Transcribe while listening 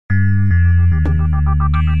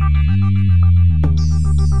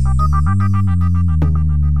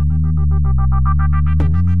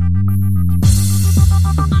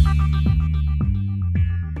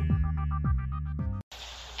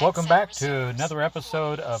Welcome back to another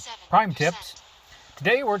episode of Prime Tips.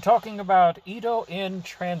 Today we're talking about EDO-IN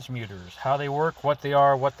transmuters, how they work, what they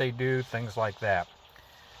are, what they do, things like that.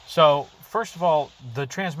 So, first of all, the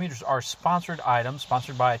transmuters are sponsored items,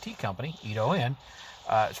 sponsored by a tea company, EDO-IN.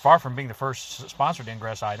 It's far from being the first sponsored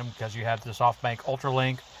Ingress item because you have the SoftBank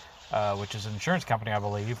UltraLink, which is an insurance company, I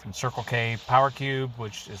believe, and Circle K PowerCube,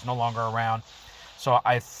 which is no longer around. So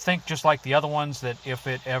I think just like the other ones, that if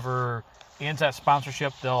it ever ends that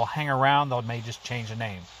sponsorship, they'll hang around. They may just change the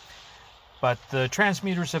name. But the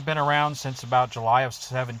transmuters have been around since about July of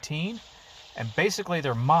 17, and basically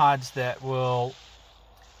they're mods that will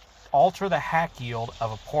alter the hack yield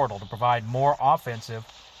of a portal to provide more offensive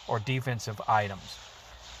or defensive items.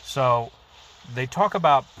 So they talk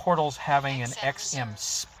about portals having an XM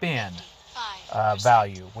spin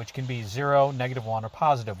value, which can be 0, -1, or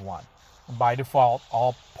 +1. By default,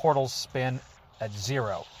 all portals spin at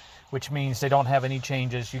 0, which means they don't have any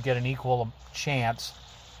changes. You get an equal chance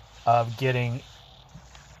of getting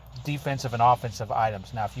defensive and offensive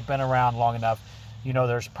items. Now, if you've been around long enough, you know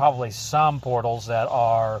there's probably some portals that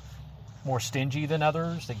are more stingy than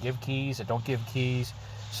others, that give keys, that don't give keys.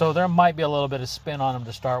 So there might be a little bit of spin on them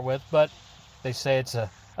to start with, but they say it's a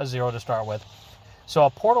 0 to start with. So a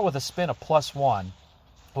portal with a spin of +1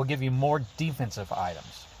 will give you more defensive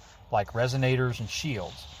items, like resonators and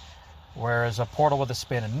shields, whereas a portal with a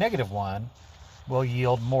spin of -1 will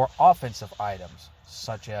yield more offensive items,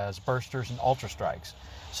 such as bursters and ultra strikes.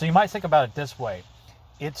 So you might think about it this way.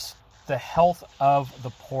 It's the health of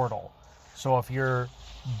the portal. So if you're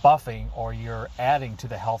buffing or you're adding to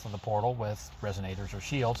the health of the portal with resonators or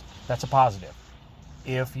shields, that's a positive.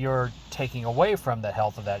 If you're taking away from the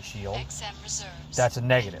health of that shield, that's a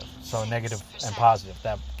negative. So negative and positive.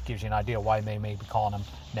 That gives you an idea why they may be calling them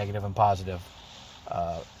negative and positive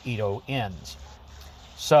EDO-INs.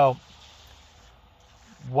 So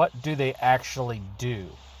what do they actually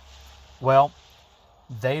do? Well,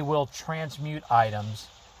 they will transmute items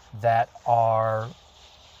that are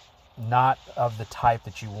not of the type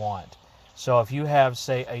that you want. So if you have,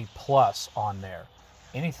 say, a plus on there,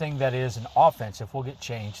 anything that is an offensive will get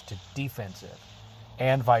changed to defensive,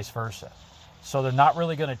 and vice versa. So they're not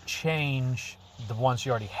really going to change the ones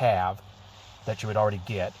you already have that you would already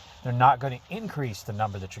get. They're not going to increase the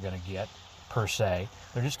number that you're going to get, per se.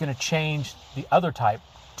 They're just going to change the other type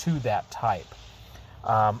to that type.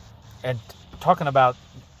 And talking about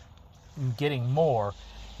getting more,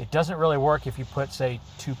 it doesn't really work if you put, say,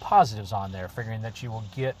 2 positives on there, figuring that you will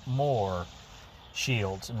get more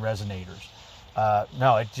shields and resonators.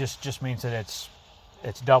 No, it just means that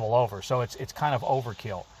it's double over. So it's kind of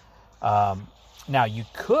overkill. Now, you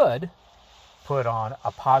could put on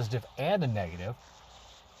a positive and a negative,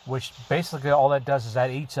 which basically all that does is that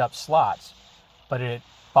eats up slots, but it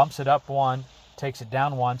bumps it up 1, takes it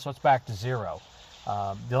down 1, so it's back to 0.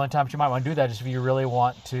 The only time you might want to do that is if you really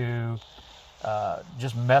want to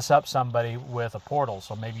just mess up somebody with a portal.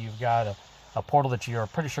 So maybe you've got a portal that you're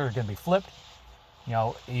pretty sure is going to be flipped. You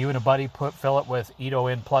know, you and a buddy fill it with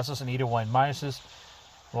EDO-IN pluses and EDO-IN minuses.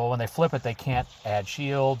 Well, when they flip it, they can't add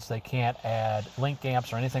shields, they can't add link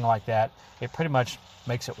amps or anything like that. It pretty much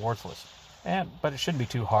makes it worthless. But it shouldn't be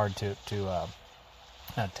too hard to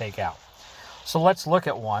take out. So let's look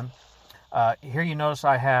at one. Here you notice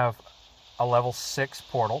I have a level 6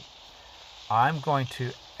 portal. I'm going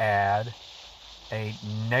to add a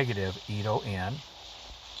negative EDO-IN.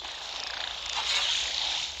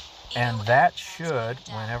 And that should,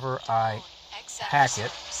 whenever I hack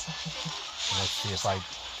it, let's see if I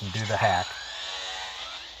can do the hack.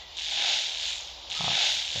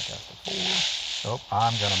 Oh,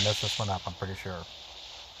 I'm going to mess this one up, I'm pretty sure.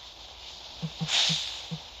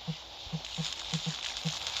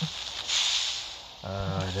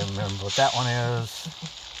 I didn't remember what that one is.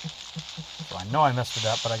 So I know I messed it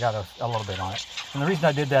up, but I got a little bit on it. And the reason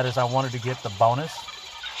I did that is I wanted to get the bonus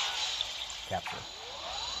capture,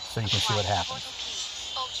 so you can see what happens.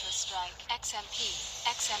 Ultra Strike, XMP,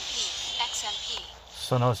 XMP, XMP.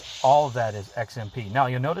 So notice all of that is XMP. Now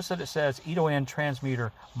you'll notice that it says EDO-IN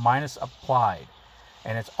transmuter minus applied,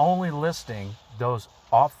 and it's only listing those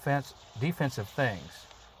offensive things.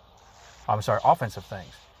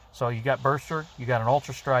 So you got burster, you got an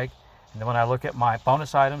ultra strike, and then when I look at my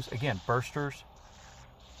bonus items, again, bursters.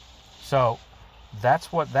 So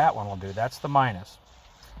that's what that one will do. That's the minus.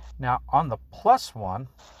 Now on the plus one,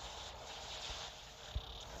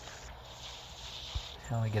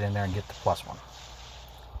 let me get in there and get the plus one.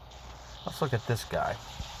 Let's look at this guy.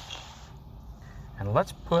 And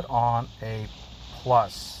let's put on a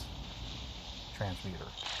plus transmuter.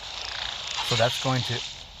 So that's going to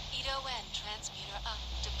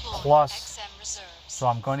plus, so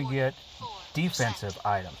I'm going to get defensive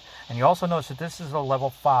items. And you also notice that this is a level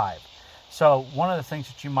 5. So one of the things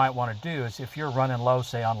that you might want to do is if you're running low,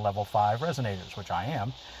 say on level 5 resonators, which I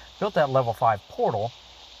am, build that level 5 portal,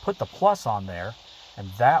 put the plus on there, and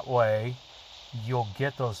that way you'll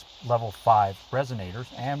get those level 5 resonators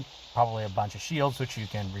and probably a bunch of shields which you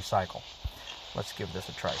can recycle. Let's give this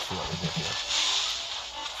a try, see what we get here.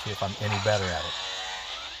 See if I'm any better at it.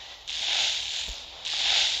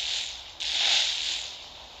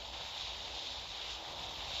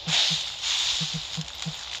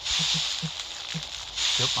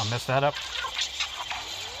 Yep, I messed that up.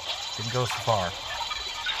 Didn't go so far.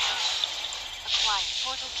 Acquire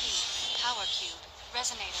portal key, power cube,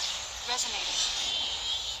 resonator.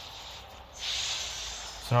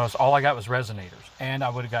 So notice all I got was resonators, and I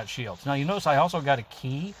would have got shields. Now you notice I also got a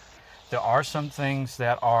key. There are some things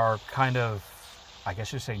that are kind of, I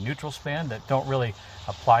guess you'd say, neutral spin that don't really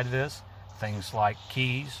apply to this. Things like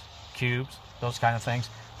keys, cubes, those kind of things.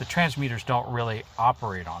 The transmuters don't really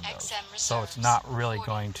operate on those, so it's not really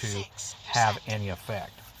going to have any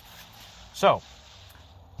effect. So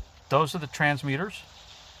those are the transmuters.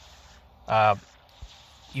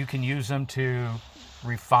 You can use them to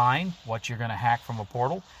refine what you're going to hack from a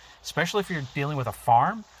portal, especially if you're dealing with a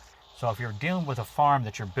farm. So if you're dealing with a farm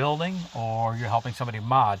that you're building or you're helping somebody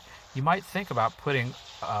mod, you might think about putting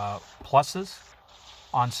pluses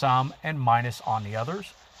on some and minus on the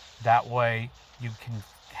others. That way you can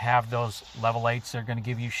have those level 8s that are going to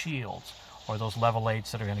give you shields, or those level 8s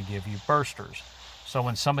that are going to give you bursters. So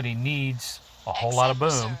when somebody needs a whole lot of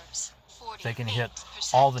boom, they can hit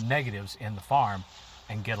all the negatives in the farm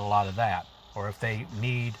and get a lot of that. Or if they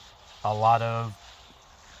need a lot of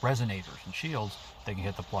resonators and shields, they can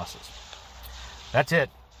hit the pluses. That's it.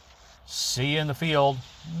 See you in the field,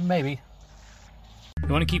 maybe. You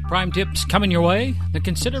want to keep Prime Tips coming your way? Then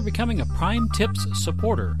consider becoming a Prime Tips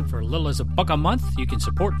supporter. For as little as $1 a month, you can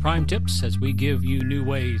support Prime Tips as we give you new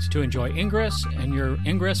ways to enjoy Ingress and your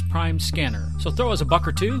Ingress Prime scanner. So throw us $1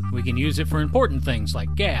 or $2. We can use it for important things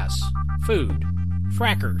like gas, food,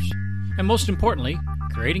 frackers, and most importantly,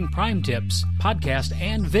 creating Prime Tips, podcast,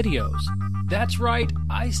 and videos. That's right,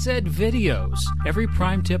 I said videos. Every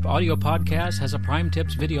Prime Tip audio podcast has a Prime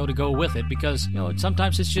Tips video to go with it because,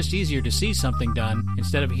 sometimes it's just easier to see something done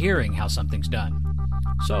instead of hearing how something's done.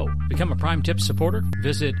 So, become a Prime Tips supporter.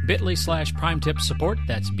 Visit bit.ly/PrimeTipsSupport.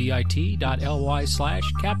 That's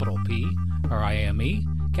bit.ly/capital P, R-I-M-E,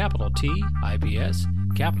 capital T, I-B-S,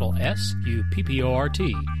 capital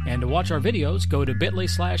S-U-P-P-O-R-T. And to watch our videos, go to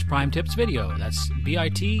bit.ly/PrimeTipsVideo. That's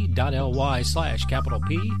bit.ly/capital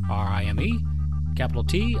P, R-I-M-E, capital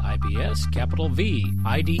T, I-B-S, capital V,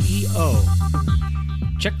 I-D-E-O.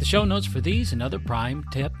 Check the show notes for these and other Prime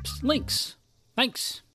Tips links. Thanks.